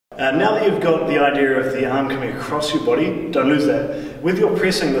Now that you've got the idea of the arm coming across your body, don't lose that. With your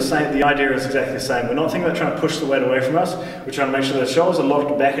pressing, the idea is exactly the same. We're not thinking about trying to push the weight away from us. We're trying to make sure the shoulders are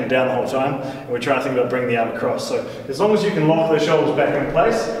locked back and down the whole time, and we're trying to think about bringing the arm across. So as long as you can lock those shoulders back in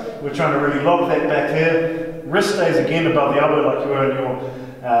place, we're trying to really lock that back there. Wrist stays again above the elbow like you were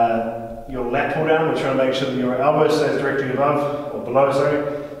in your lat pull down. We're trying to make sure that your elbow stays directly above, or below,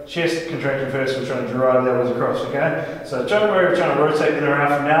 sorry. Chest contracting first, we're trying to drive the elbows across, okay? So don't worry, we're trying to rotate in and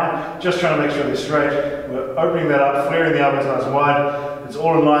around for now, just trying to make sure they're straight. We're opening that up, flaring the elbows nice and wide. It's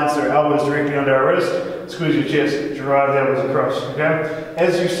all in line, so our elbows directly under our wrist. Squeeze your chest, drive the elbows across, okay?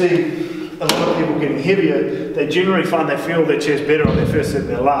 As you see, a lot of people getting heavier, they generally find they feel their chest better on their first set than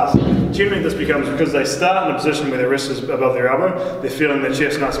their last. Generally this becomes because they start in a position where their wrist is above their elbow, they're feeling their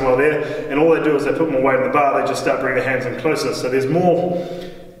chest nice and well there, and all they do is they put more weight in the bar, they just start bringing their hands in closer. So there's more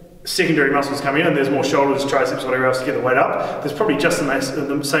secondary muscles coming in, there's more shoulders, triceps, whatever else to get the weight up. There's probably just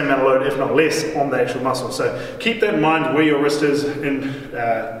the same amount of load, if not less, on the actual muscle. So keep that in mind where your wrist is in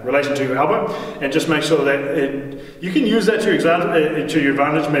relation to your elbow, and just make sure that you can use that to your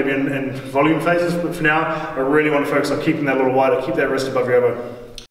advantage maybe in volume phases, but for now I really want to focus on keeping that a little wider, keep that wrist above your elbow.